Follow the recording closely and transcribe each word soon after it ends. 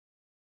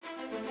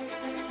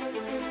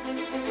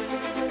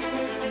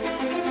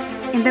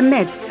In the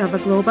midst of a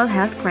global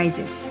health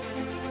crisis,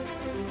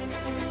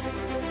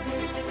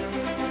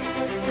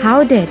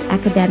 how did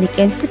academic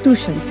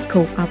institutions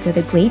cope up with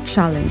a great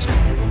challenge?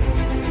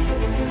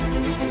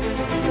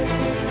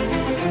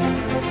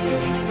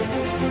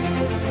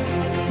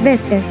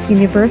 This is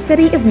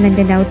University of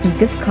Mindanao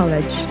Digos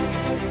College.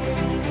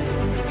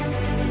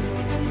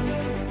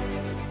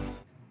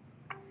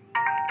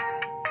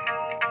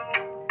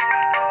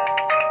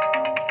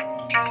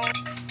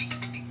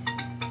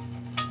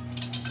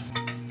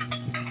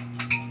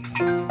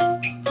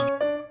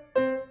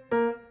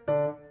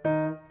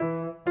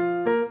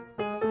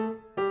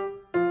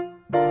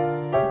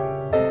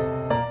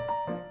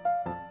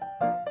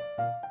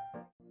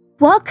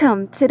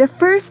 Welcome to the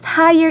first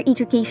higher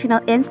educational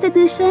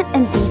institution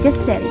in Digos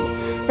City,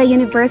 the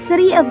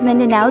University of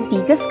Mindanao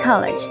Digos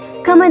College.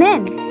 Come on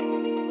in!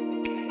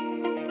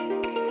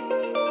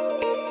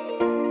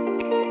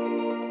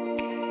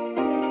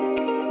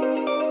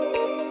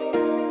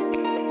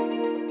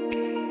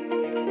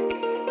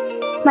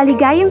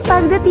 Maligayang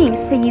pagdating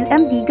sa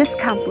UM Digos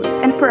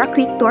Campus, and for a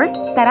quick tour,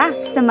 tara,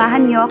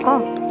 samahan niyo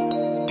ako!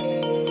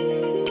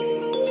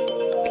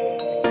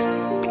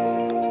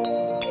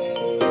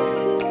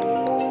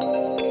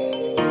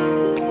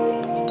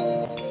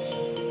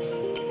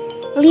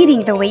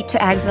 Leading the way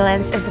to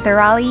excellence is the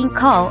rallying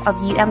call of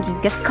UM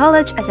Digos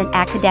College as an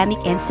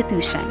academic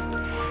institution.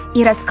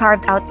 It has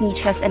carved out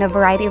niches in a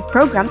variety of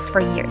programs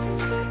for years.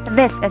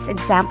 This is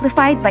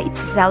exemplified by its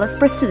zealous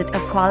pursuit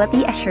of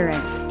quality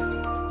assurance.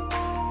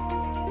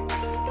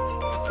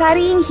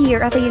 Studying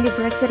here at the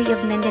University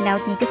of Mindanao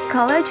Digos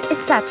College is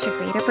such a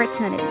great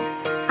opportunity.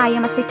 I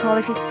am a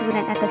psychology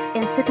student at this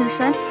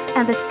institution,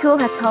 and the school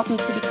has helped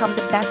me to become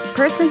the best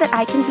person that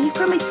I can be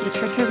for my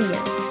future career.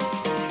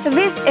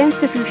 This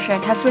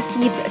institution has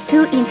received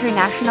 2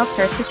 international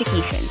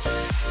certifications,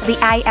 the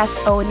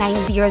ISO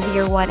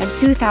 9001 in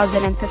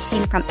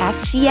 2015 from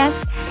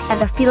SGS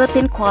and the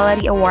Philippine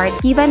Quality Award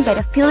given by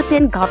the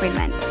Philippine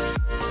government.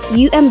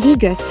 UM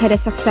Digos had a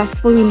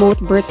successful remote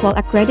virtual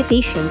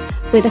accreditation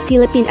with the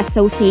Philippine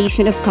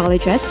Association of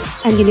Colleges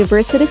and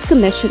Universities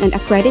Commission on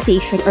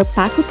Accreditation or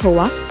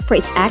PACUCOA for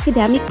its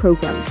academic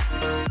programs.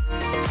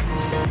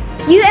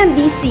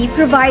 UMDC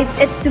provides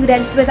its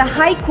students with a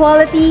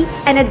high-quality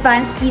and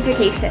advanced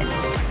education.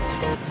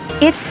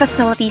 Its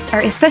facilities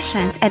are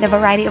efficient and a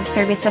variety of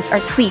services are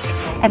tweaked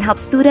and help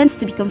students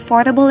to be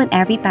comfortable in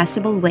every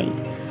possible way.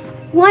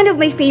 One of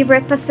my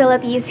favorite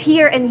facilities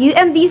here in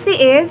UMDC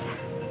is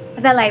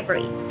the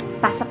library.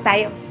 Pasok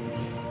tayo.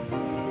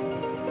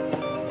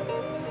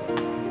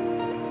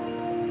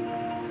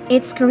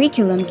 Its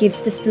curriculum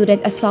gives the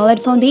student a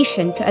solid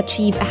foundation to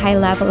achieve a high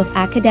level of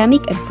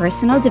academic and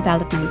personal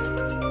development.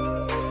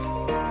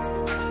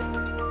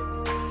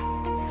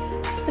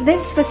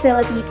 This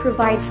facility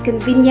provides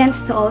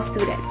convenience to all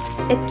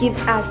students. It gives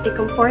us a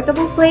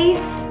comfortable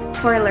place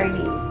for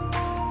learning.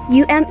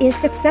 UM is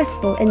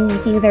successful in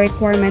meeting the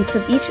requirements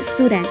of each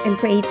student and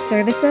creates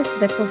services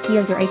that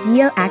fulfill your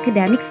ideal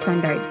academic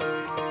standard.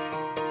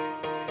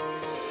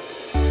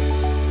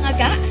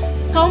 Aga,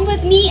 come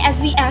with me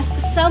as we ask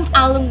some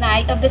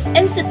alumni of this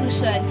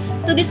institution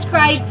to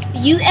describe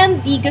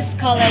UM Digos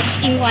College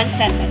in one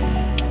sentence.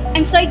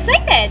 I'm so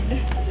excited!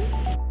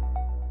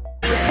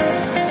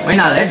 My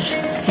knowledge,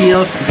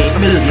 skills, and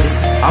capabilities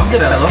have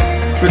developed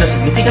through the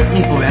significant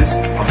influence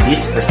of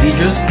this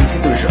prestigious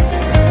institution.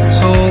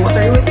 So, what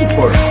are you waiting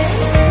for?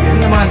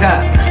 Yan na mga ga!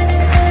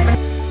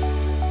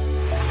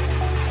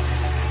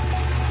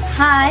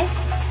 Hi!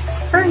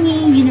 For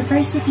me,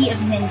 University of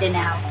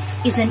Mindanao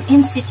is an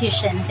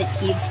institution that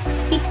gives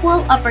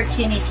equal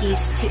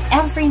opportunities to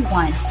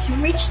everyone to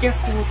reach their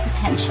full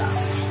potential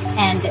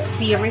and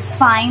be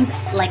refined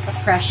like a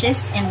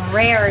precious and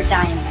rare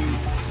diamond.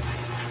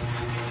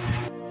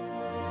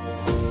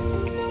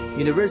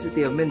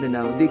 University of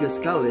Mindanao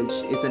Digos College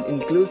is an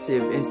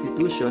inclusive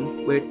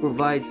institution where it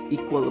provides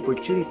equal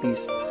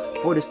opportunities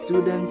for the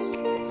students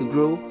to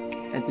grow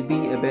and to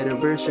be a better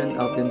version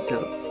of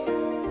themselves.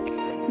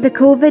 The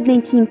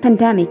COVID-19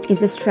 pandemic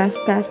is a stress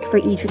test for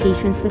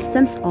education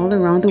systems all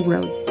around the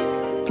world,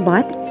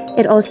 but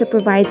it also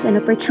provides an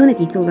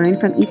opportunity to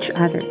learn from each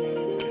other.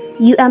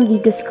 UM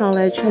Digos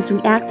College has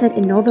reacted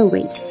in novel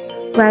ways,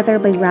 whether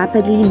by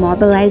rapidly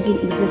mobilizing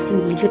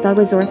existing digital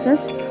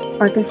resources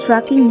or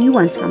constructing new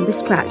ones from the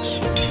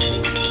scratch.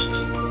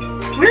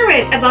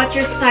 Worried about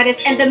your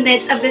status in the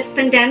midst of this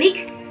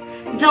pandemic?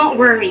 Don't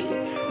worry,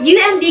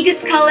 UM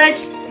Digos College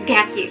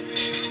got you.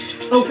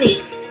 Oh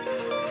wait.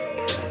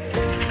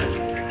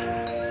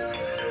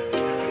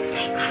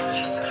 My class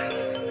just started.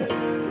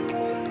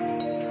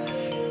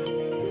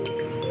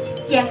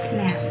 Yes,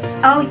 ma'am.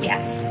 Oh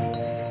yes.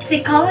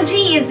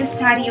 Psychology is the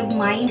study of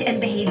mind and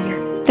behavior.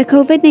 The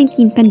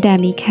COVID-19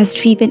 pandemic has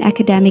driven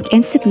academic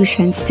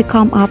institutions to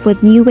come up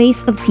with new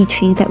ways of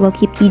teaching that will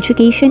keep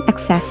education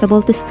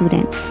accessible to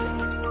students.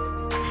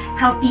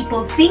 How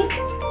people think,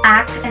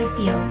 act, and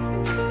feel.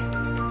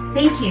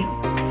 Thank you.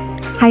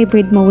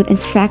 Hybrid mode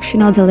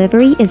instructional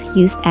delivery is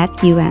used at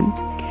UM.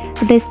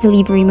 These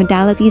delivery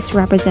modalities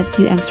represent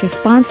UM's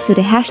response to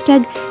the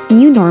hashtag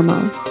New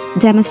Normal,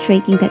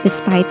 demonstrating that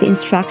despite the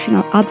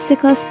instructional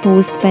obstacles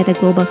posed by the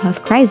global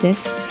health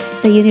crisis,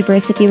 the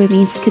university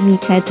remains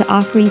committed to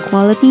offering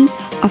quality,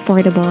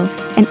 affordable,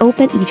 and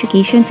open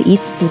education to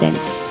its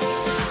students.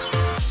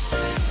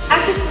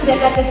 As a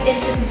student at this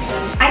institution,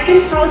 I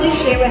can proudly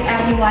share with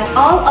everyone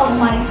all of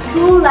my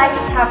school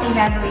life's happy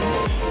memories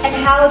and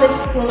how the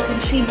school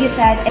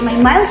contributed in my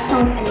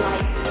milestones in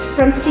life,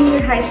 from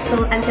senior high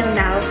school until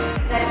now,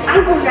 that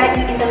I'm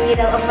already in the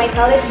middle of my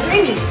college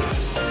journey.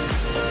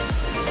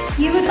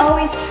 You would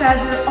always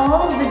treasure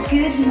all the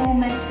good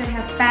moments that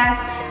have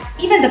passed,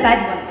 even the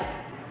bad ones.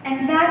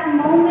 And that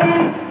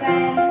moments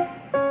when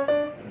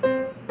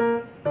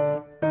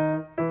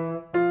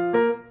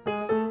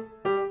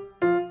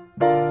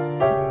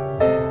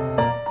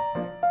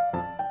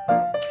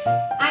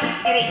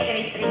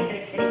erase.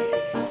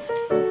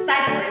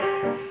 Start first.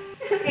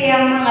 Kaya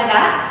mga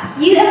ga,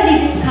 UM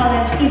Digos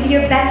College is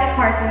your best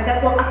partner that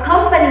will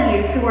accompany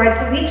you towards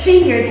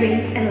reaching your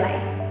dreams in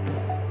life.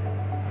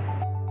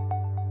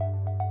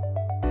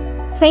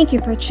 Thank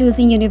you for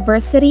choosing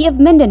University of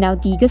Mindanao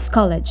Digos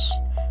College,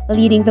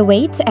 leading the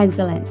way to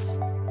excellence.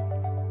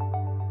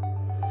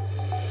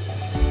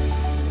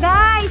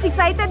 Guys,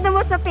 excited na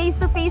mo sa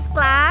face-to-face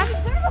class?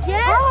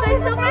 Yes,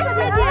 face-to-face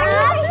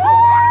na.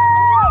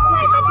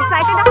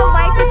 Excited ako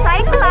bike sa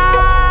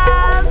cycle.